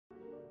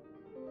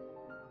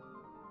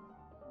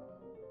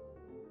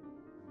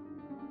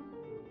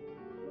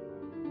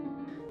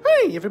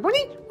Hey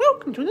everybody,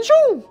 welcome to the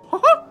show!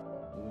 Haha!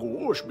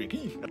 Gosh,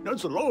 Mickey,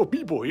 that's a lot of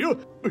people here.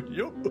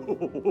 Yep.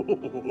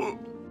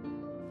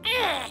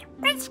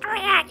 What's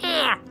going on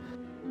here?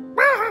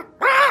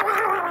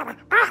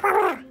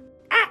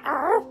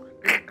 Uh-oh.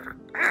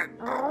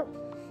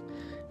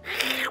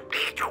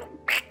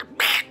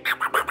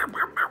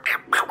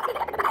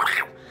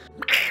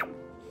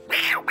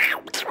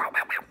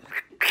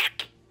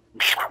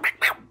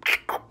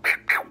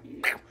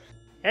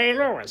 Hey,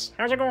 Lois,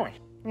 how's it going?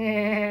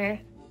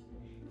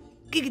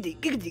 Giggity,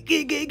 giggity,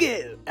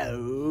 giggity,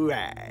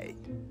 alright.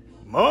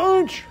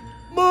 Marge?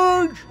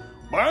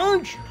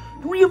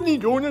 Do we have any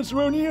donuts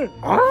around here?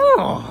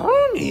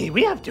 Oh, honey,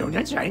 we have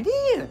donuts right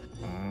here.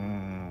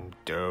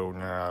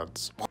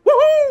 Donuts.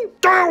 Woohoo!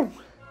 Go!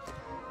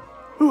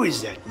 Who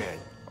is that man?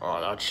 Oh,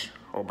 that's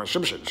Homer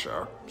Simpson,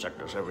 sir.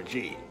 Sector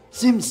 7G.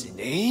 Simpson,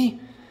 eh?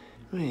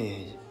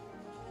 Well,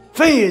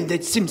 fire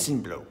that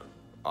Simpson bloke.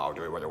 I'll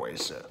do it right away,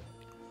 sir.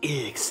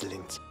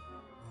 Excellent.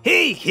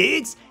 Hey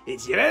kids,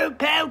 it's your old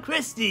pal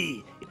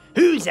Krusty.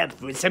 Who's up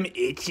for some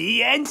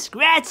itchy and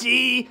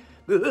scratchy?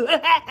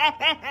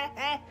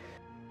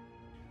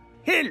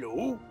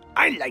 Hello,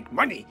 I like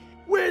money.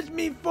 Where's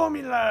me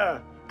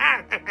formula?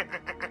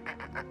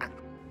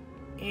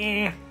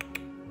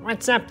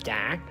 What's up,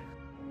 Doc?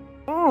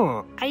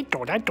 Oh, I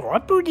thought I saw a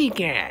booty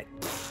cat.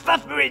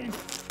 Fufferin'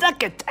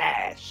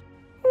 succotash.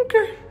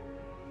 Okay.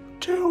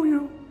 Tell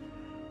you.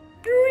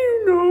 Do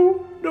you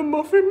know the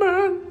Muffin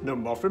Man? The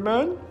Muffin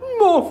Man?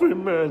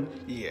 Muffin Man.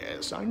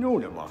 Yes, I know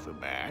the Muffin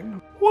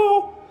Man.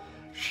 Well,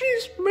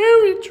 she's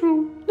married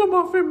to the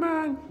Muffin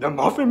Man. The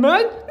Muffin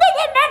Man?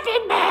 The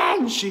Muffin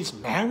Man! She's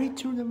married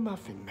to the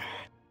Muffin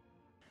Man.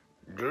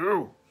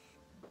 Do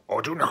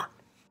or do not.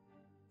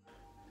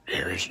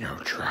 There is no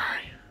try.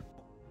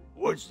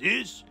 What's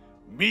this?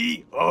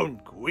 Me on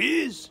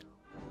quiz?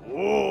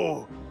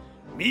 Oh,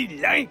 me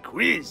like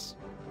quiz.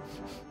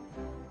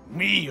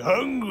 Me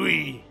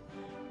hungry.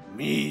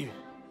 Me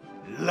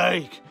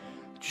like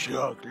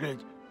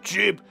chocolate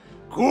chip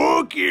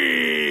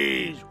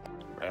cookies.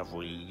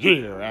 Every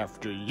year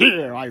after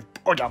year I've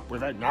put up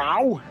with it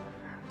now.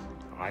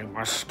 I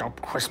must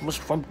stop Christmas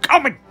from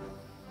coming.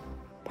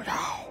 But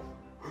how?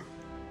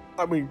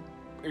 I mean,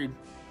 in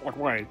what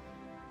way?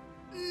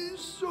 He's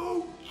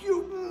so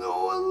cute and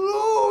all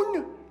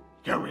alone.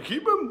 Can we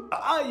keep him?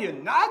 Are you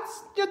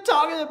nuts? You're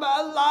talking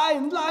about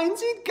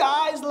lions eat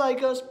guys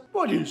like us.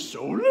 But he's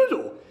so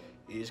little.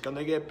 He's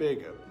gonna get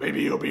bigger.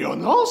 Maybe he'll be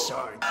on our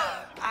side.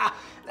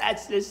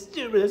 That's the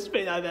stupidest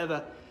thing I've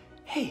ever...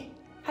 Hey,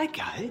 I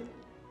got it.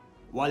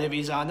 What if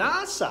he's on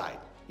our side?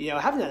 You know,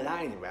 having a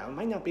lion around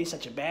might not be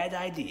such a bad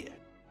idea.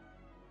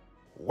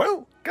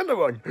 Well, get the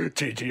one.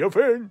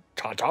 TTFN.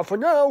 Ta-ta for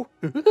now.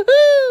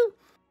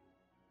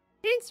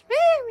 It's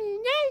very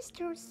nice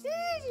to see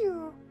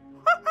you.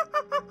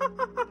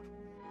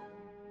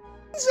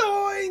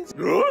 Zoinks!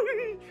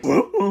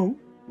 Uh-oh.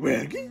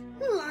 Raggy?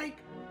 Like,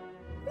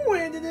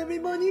 where did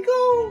everybody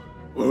go?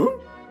 Huh?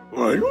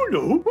 I don't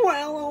know.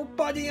 Well, old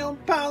buddy,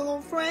 old pal,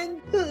 old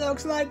friend,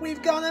 looks like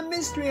we've got a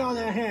mystery on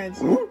our hands.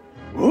 Huh?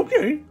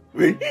 Okay.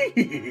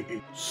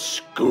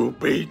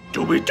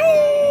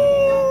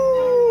 Scooby-Dooby-Doo!